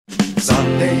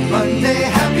Sunday, Monday,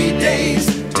 happy days.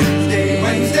 Tuesday,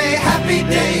 Wednesday, happy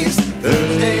days.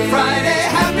 Thursday, Friday,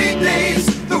 happy days.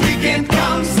 The weekend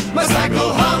comes, my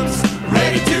cycle hums,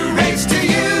 ready to race to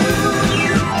you.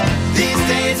 These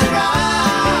days are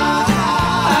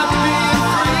happy and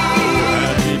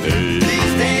free.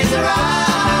 These days are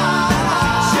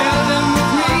share them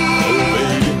with me.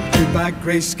 Goodbye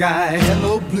gray sky,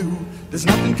 hello blue. There's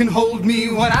nothing can hold me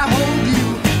when I hold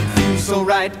you. It feels so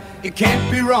right, it can't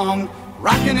be wrong.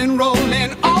 Rocking and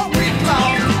rolling all week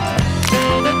long.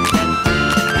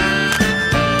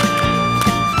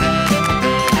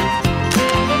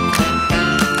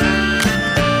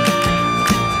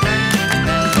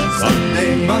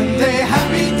 Sunday, Monday,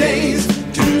 happy days.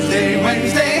 Tuesday,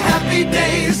 Wednesday, happy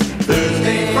days.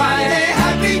 Thursday, Friday,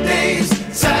 happy days.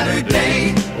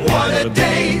 Saturday, what a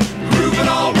day. Grooving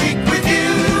all week with you.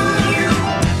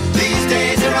 These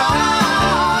days are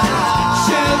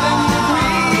share them with me.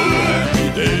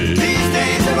 These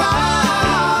days are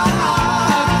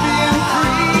happy and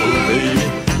free.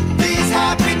 These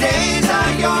happy days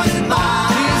are yours and mine.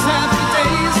 These happy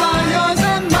days are yours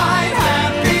and mine.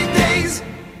 Happy days.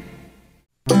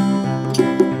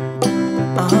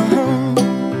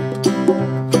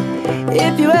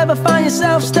 If you ever find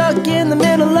yourself stuck in the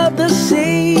middle of the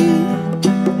sea,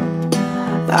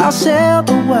 I'll sail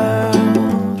the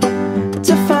world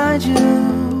to find you.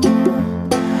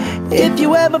 If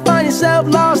you ever find yourself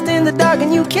lost in the dark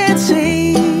and you can't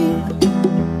see,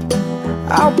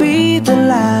 I'll be the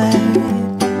light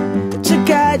to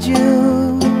guide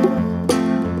you.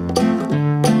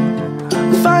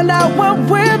 Find out what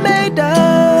we're made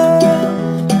of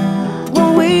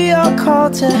when we are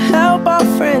called to help our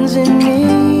friends in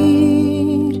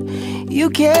need. You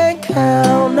can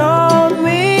count on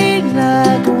me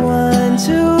like 1,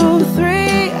 2,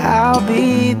 3, I'll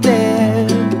be there.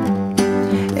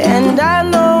 And I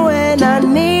know when I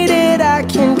need it, I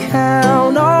can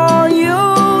count on you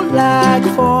like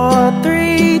 4,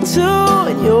 3, 2,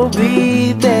 and you'll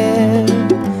be there.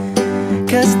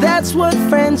 'Cause that's what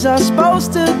friends are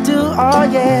supposed to do, oh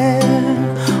yeah.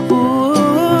 Ooh,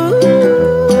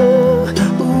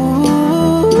 ooh,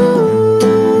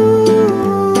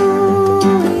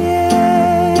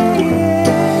 yeah,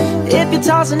 yeah. If you're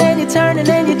tossing and you're turning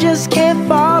and you just can't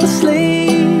fall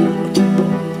asleep,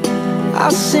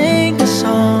 I'll sing a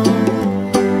song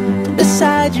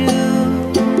beside you.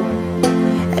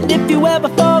 And if you ever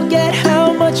forget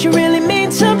how much you really mean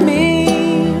to me,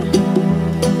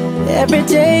 every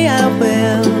day I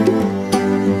will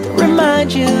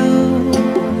remind you.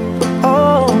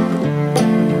 Oh,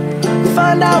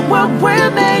 find out what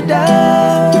we're made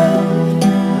of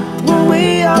when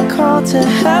we are called to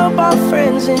help our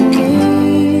friends in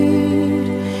need.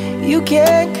 You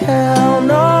can count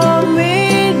on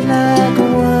me like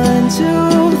 1,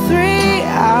 2, 3,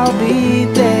 I'll be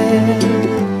there.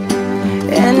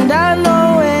 And I know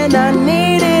when I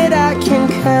need it, I can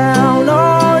count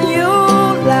on you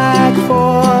like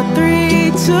 4,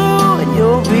 3, 2, and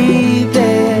you'll be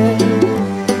there.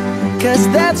 'Cause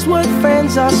that's what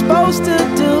friends are supposed to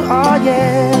do, oh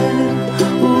yeah.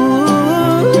 Ooh,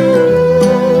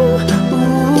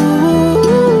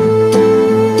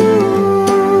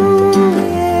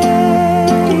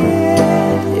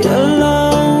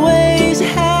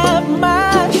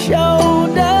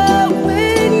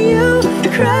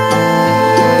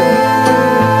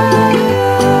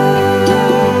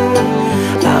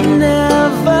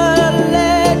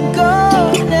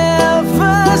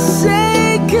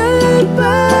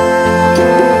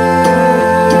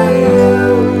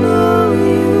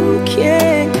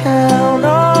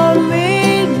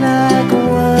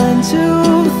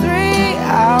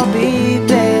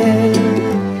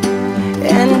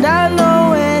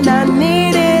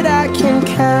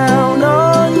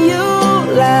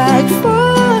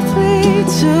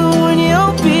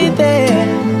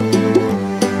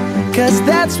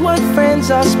 that's what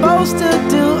friends are supposed to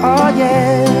do, oh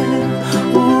yeah.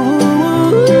 Ooh,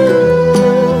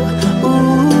 ooh.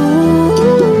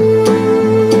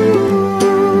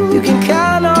 You can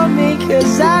count on me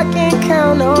 'cause I can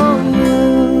count on you.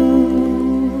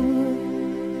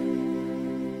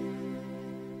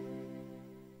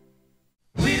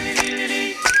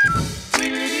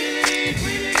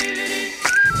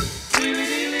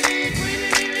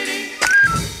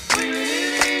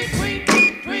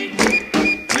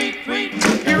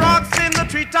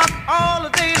 All the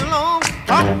day long,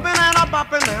 hopping and a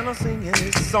bopping and a singing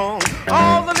his song.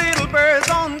 All the little birds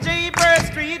on Jaybird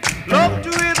Street love to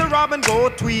hear the robin go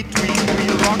tweet, tweet,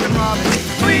 tweet. Rockin' Robin,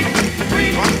 tweet,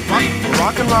 tweet,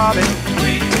 rockin' Robin,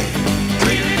 tweet,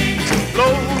 tweet.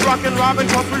 Slow rockin' Robin,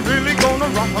 'cause we really gonna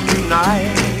rock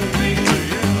tonight.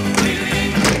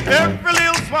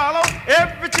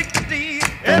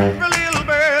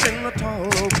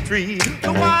 tree.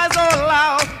 The wise old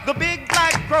loud, the big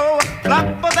black crow,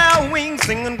 flap of their wings,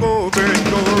 sing and go, bird,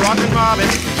 go, rockin' robin,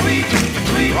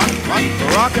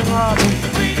 rockin' robin,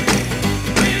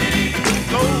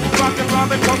 slow rockin'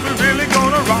 robin, 'cause we're really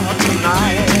gonna rock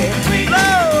tonight.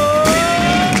 Slow.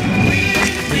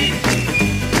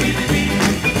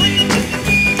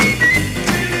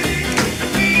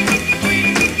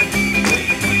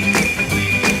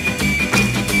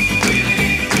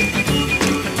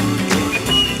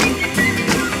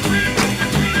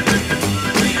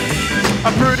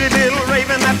 A pretty little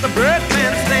raven at the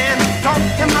birdman stand taught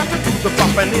him how to do the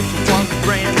bop, and it was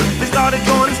grand. They started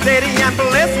going steady and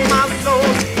bless my soul.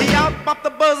 He out-bopped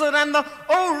the buzzard and the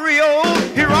oriole.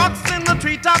 He rocks in the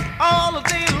treetop all the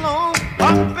day long,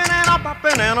 hopping and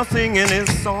a-bopping and a-singing his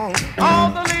song.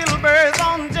 All the little birds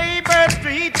on Jaybird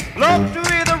Street love to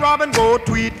hear the robin go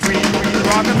tweet, tweet, tweet.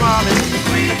 Rockin' robin,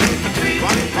 tweet, tweet,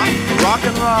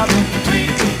 rockin' robin,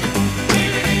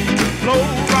 slow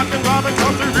rockin' robin,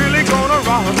 'cause we're really gonna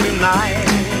rock tonight.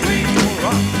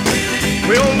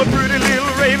 Well, the pretty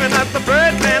little raven at the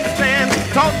birdman stand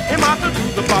taught him how to do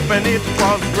the bop, and it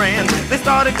was grand. They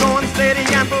started going steady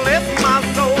and bless my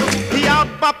soul. He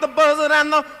out-bopped the buzzard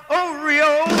and the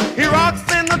oriole. He rocks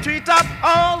in the treetop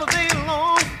all the day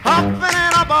long, hopping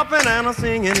and a-bopping and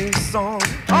a-singing his song.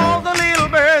 All the little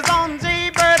birds on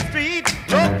Jaybird Street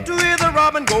love to hear the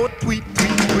robin go tweet,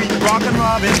 tweet, tweet. Rockin'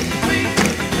 robin,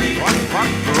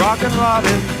 rockin'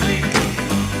 robin,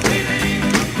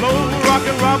 slow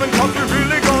rockin' robin, 'cause we're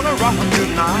really gonna rock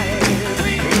tonight.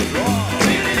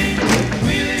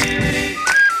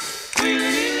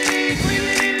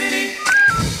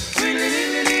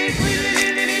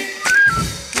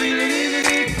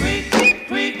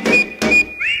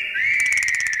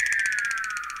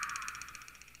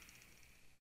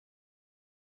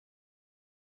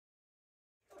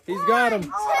 He's got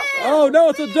him. Oh, no,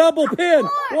 it's a double pin.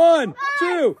 1,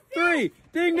 2, 3.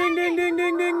 Ding, ding, ding, ding,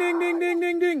 ding, ding, ding, ding, ding,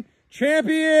 ding, ding.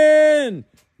 Champion!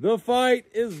 The fight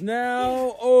is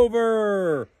now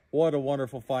over. What a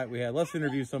wonderful fight we had. Let's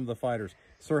interview some of the fighters.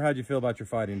 Sir, how'd you feel about your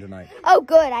fighting tonight? Oh,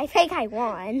 good. I think I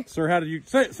won. Sir, how did you...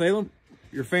 Salem,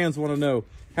 your fans want to know,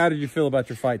 how did you feel about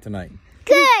your fight tonight?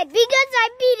 Good, because I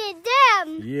beat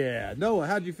them. Yeah. Noah,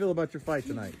 how'd you feel about your fight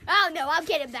tonight? Oh, no, I'll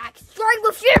get it back. Strong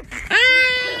with you.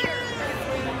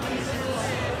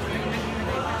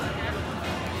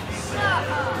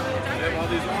 All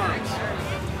these arms.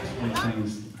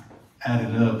 Things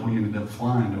added up, we ended up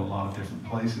flying to a lot of different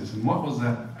places. And what was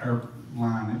that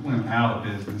airline? It went out of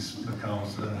business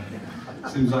because it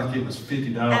seems like it was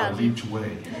 $50 each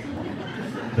way.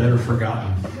 Better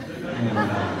forgotten.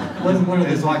 And wasn't one of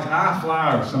it's like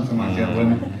iFly or something like that,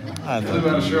 wasn't it? Flew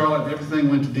out of Charlotte, everything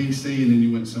went to DC, and then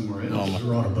you went somewhere else.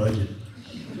 We're on a budget.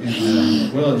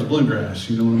 And well, it's bluegrass,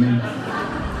 you know what I mean?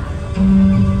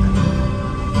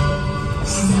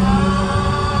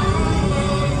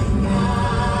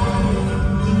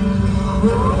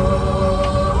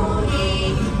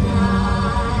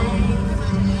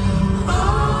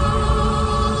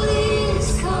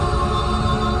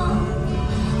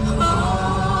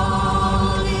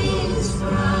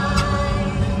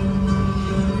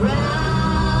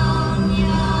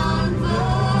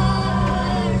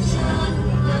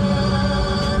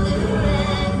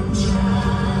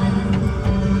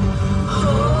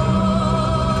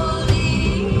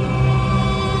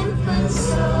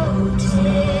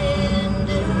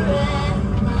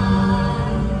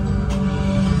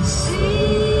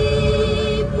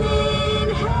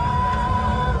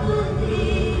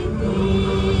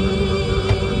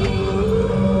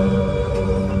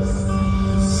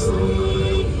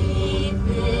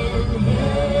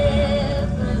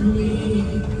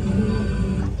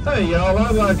 Hey y'all,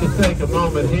 I'd like to take a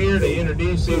moment here to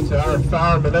introduce you to our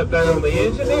fireman up there on the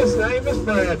engine. His name is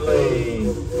Bradley.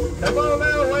 Come on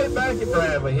now, way back at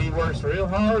Bradley. He works real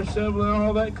hard shoveling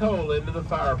all that coal into the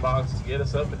firebox to get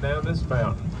us up and down this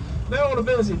mountain. Now on a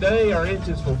busy day, our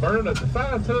engines will burn up to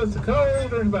 5 tons of coal.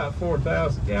 There's about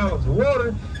 4,000 gallons of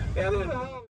water. And then